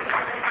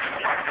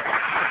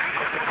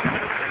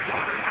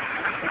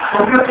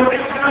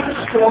 Congratulations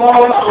to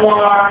all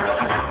our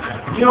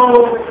new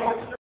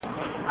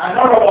and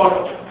honorable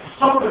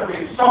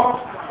subdivision, sub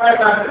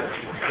 500.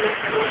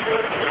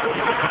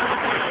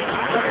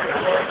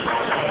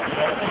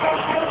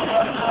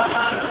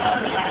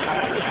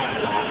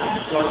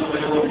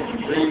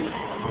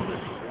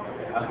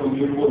 Atong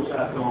yun sa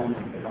atong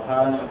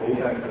mahal na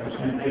kailang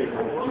Presidente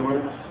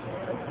George,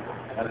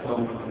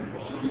 atong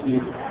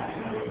Executive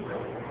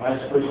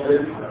Vice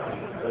President,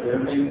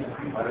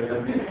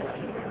 Parliament,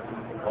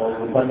 o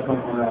uban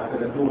pang mga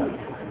kagatuan.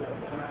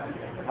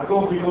 Ako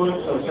ang pinun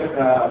sa usa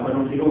ka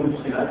manuntiyon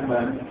sa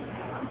Sinatman,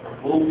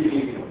 o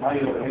di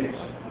Mayor H.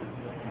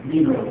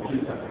 Mino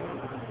Chita.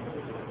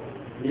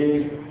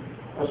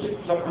 Kasi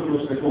sa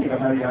kulos na kong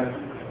kanarihan,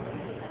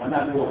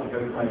 manako ang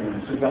kagatuan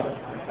yung sugat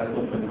at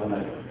itong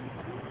panimanay.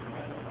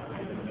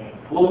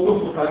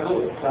 Boto sa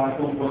kato sa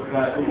atong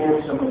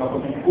pagkatubo sa mga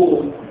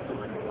pagkukuo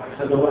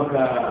sa gawa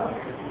ka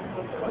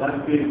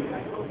Olympic,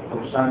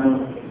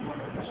 Oksano,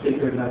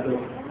 sticker na ito,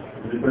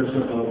 the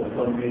person of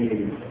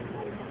Atty.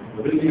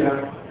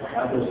 Edgar,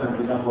 ato sa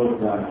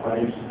pinakot na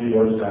Vice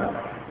Mayor sa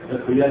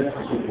Tuyad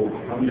sa Cebu.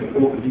 Kami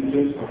po,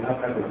 details o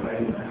lakad o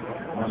kain,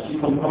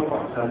 masipang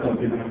papa sa atong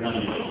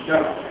pinagnamin.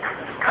 Siya,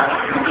 at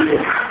hindi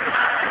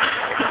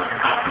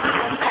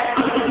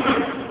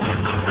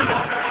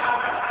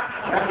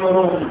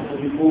Karoon,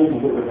 hindi po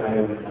bubuka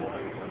tayo.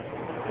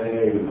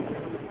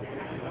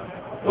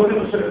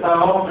 Tuloy sa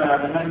tao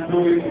na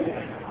nandoy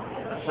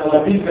sa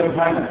labing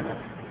kampana.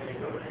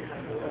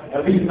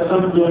 Labing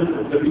talamdon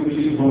at labing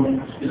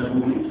milibon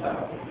sinabuhi sa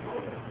tao.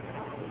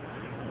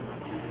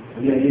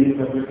 Kaya hindi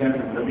ka pagkan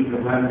ang labing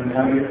kampana ng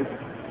hangin.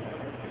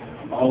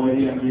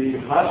 Makawali ang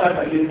hasad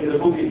at yung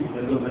sinabuhi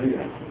na doon.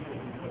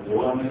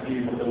 Huwag na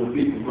si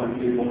Matalupit, huwag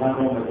na si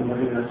Bumano, at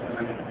tumarila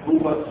sa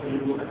kubat sa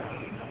libutan.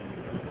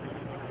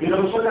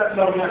 Pinausalat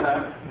lang niya na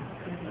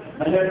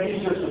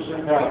nalagay siya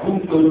sa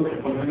punto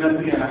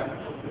paghangan niya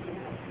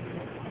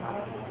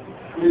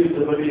kung ito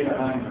ba niya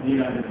ang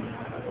niyan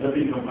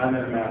labing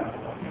kampanan na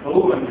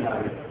kauban niya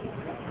rin.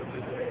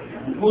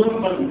 Puro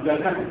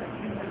magagalan.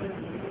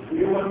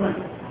 Iwan man.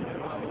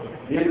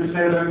 Yan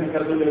sa lang ng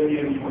katulad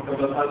niya yung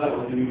pagkabatala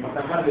o yung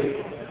pagkakali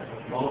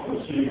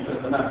makukusin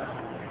sa tanan.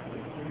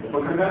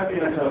 Paghangan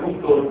niya sa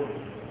punto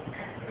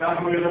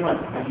kamoy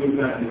naman ang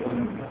lugar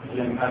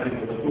yung ating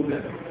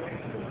katulad.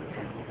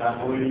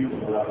 Kahoy,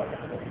 wala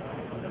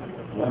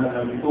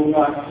na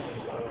bitungas,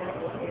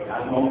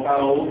 ang mga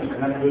tao,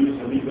 naghandoy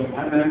sa ligang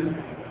hanan,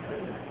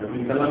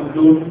 labing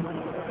talamdun,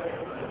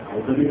 o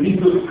labing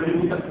lindol sa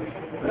kalimutan.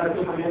 Wala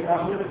ito pa niya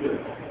kahoy na yun.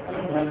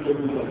 Anong handol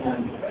nito yan?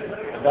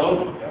 Daw?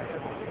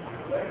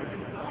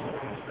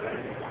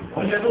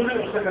 Kaya doon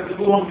sa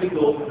katiguang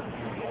dito,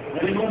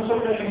 nalimunsok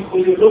na yung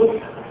kulilog,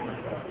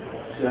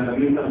 siya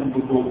naging ang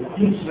buko,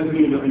 yung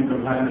sinaging labing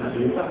hanan na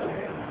salita.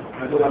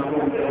 Atau aku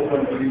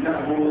orang berita,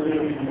 aku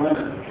orang di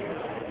mana?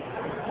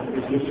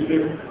 Itu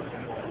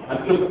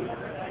atau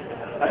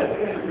ada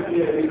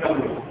yang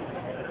kamu.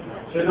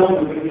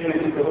 Sedang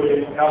begini itu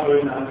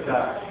kamu yang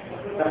ada.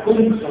 Takut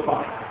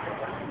sebab.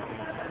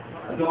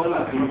 Ada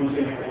orang yang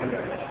mesti ada.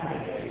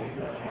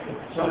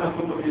 Soalnya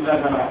aku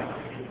tidak ada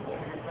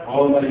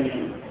orang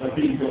yang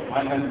lebih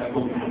kepanjang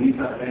aku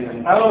berita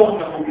dan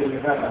tahu aku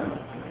berkata.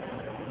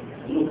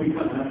 Lebih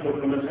banyak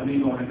orang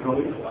seni orang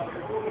krois.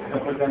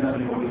 Kapagana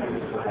rin mo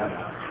ito sa lahat.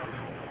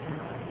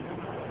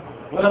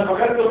 Walang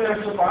pagkato niya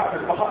sa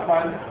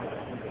pagpakapan,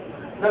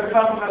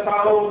 nagsama na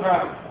tao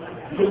na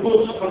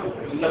lubos sa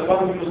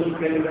paglabang yung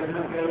kailan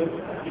na pero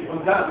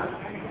ipagdaan.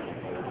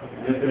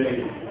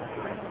 Yate,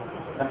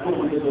 ako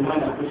kung ito man,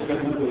 ako siya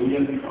nito,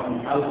 iyan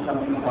ang alas sa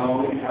mga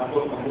tao, ako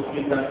ang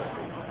hospital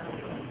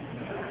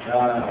na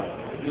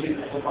ilit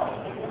sa pa.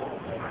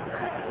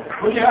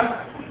 Kunya,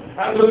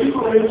 ang gabi ko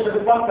rin sa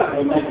debata,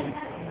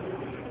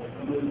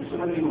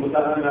 Semua ini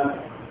kebetulan na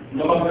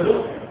labang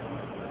baru,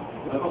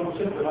 labang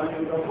musim terang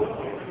yang berapa.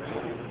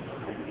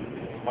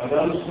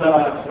 Padahal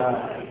sa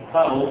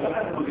tao,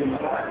 kan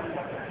bagaimana?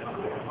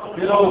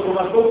 Kalau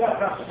tumasok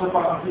ka sa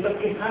pagkakita,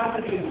 kihata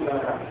kayo mula.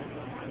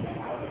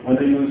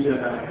 Wala yun siya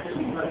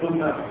na, doon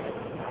na,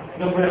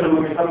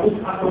 mayroon mga tapos,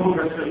 ako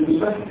mga sa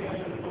ilusan,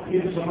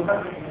 yun sa mata.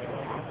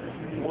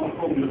 Huwag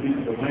kong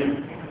labing kamay.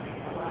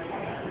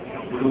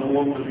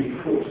 Huwag labing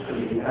ko sa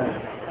likitan.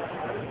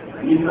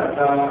 Kita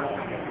ka,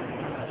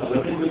 sa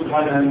labing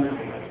kampanan,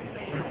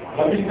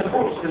 labing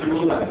tapos sa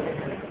lilutan.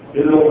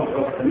 Pero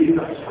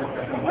pagkalita sa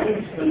pagkakamay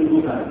sa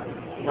lilutan,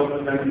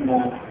 kapag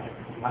mo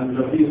ang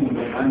labing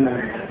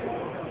kampanan,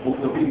 o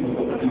labing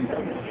magpapalita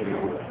sa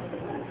lilutan.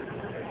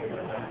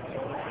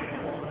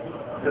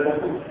 Dala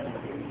ko,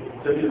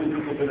 sabi ko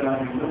ko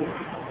kailangan mo,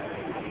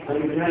 sabi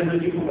ko niya,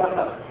 hindi ko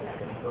bata.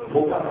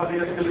 Buka pa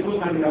rin sa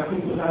lilutan, hindi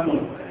akong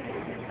kusanon.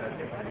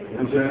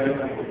 Yan siya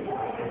ako.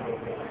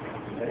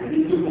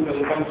 Dito ko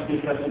kalabang sa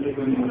kita sa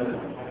likod mo na.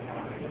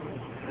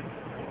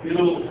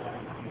 Pero,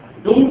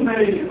 doon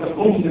tayo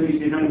akong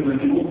nagsisinang na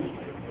nimo,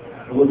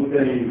 doon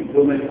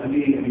tayo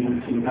ali ang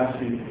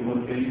sinasin,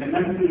 doon tayo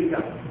nangyari ka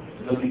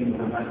sa labing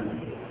kampanan.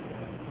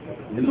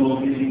 You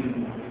know,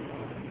 being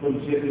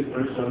considered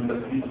person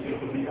that needs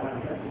to be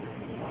honest.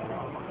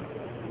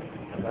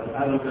 That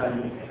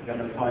arrogance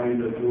can find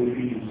the true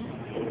peace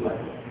of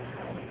life.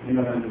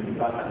 Hindi naman yung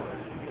bata.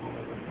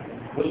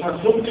 Basta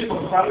sumpi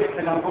pagsalit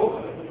na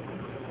ako,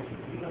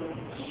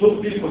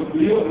 sumpi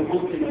pagkuyo, ang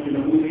buti na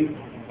pinabuhi,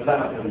 wala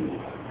na kami.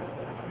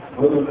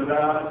 Wala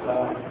na sa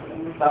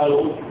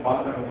tao,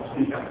 baka ng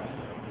mustika.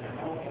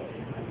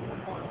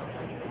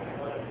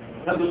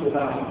 Nandun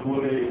na ang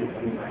muli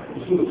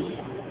usus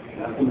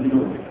na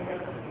kundino.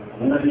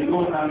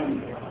 Nanaligo ng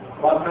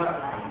bata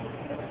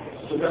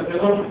sa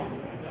kateron,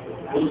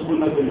 gusto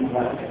na ito yung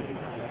bata.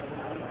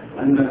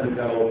 Ang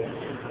nagagawa,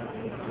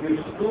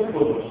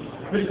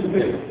 Kristo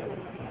Bel,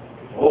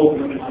 o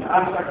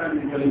asa ka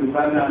ng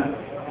kalimutan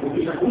kung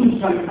isa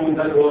kunsang mong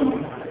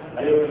dalon,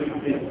 ayaw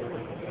rin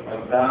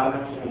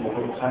pagdalas,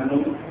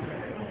 kumakursanon,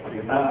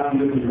 pagkita ang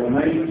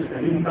naglamay sa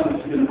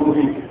kalintang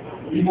sinabuhi,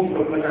 imong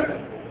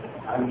paglagat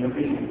ang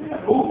nating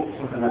ako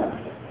sa tanan,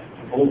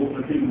 o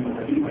nating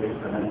matalipay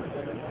sa tanan,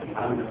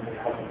 ang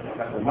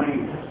pagkakamay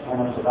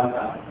sama sa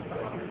bata,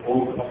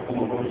 o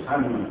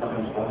kumagursan ng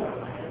tamang sa bata.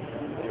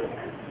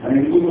 Ang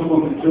ituto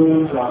kong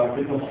itsyon sa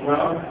Breakfast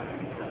Club,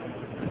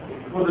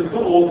 kung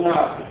ito na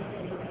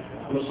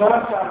usaha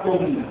sa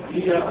akong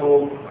iya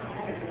o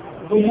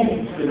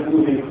tumong sa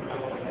sinabuhi,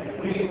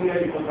 hindi ko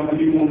yan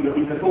ipagkamali mong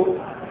gawin na ito,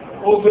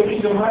 o gawin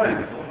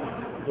naman.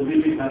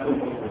 Tulilit natin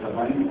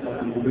pagkasabahin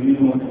sa ang gawin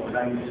mo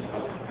sa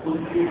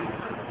kunti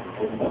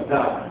o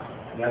pagka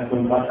yan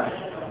kong bata.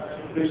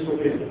 Cristo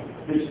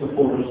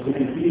Poros, to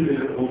be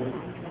leader of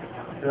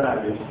the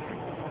Radios,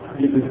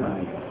 dito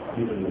tayo,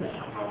 dito lang.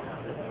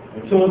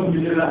 So,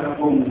 hindi nila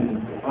akong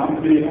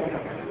pampi,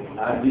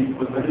 di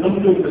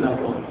pagkasilong na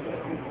ako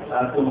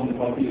sa atong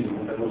papil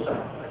na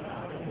nag-usap.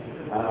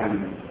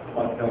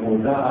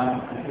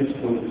 Pagkamudaan ng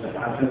Cristo sa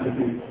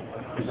kasasabi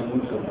sa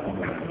mundo ng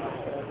mga.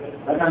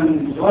 At ang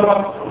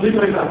suwarap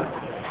libre ka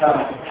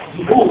sa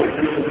Cebu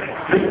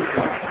Breakfast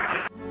Club.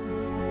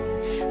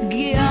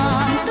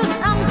 Giantos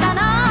ang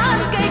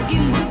tanan kay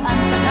gimutan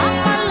sa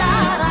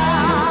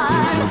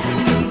kapalaran.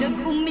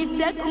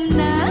 Midag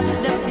umna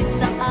dapit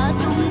sa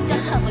atong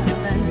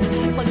kahabagatan.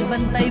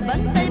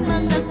 Pagbantay-bantay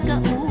mga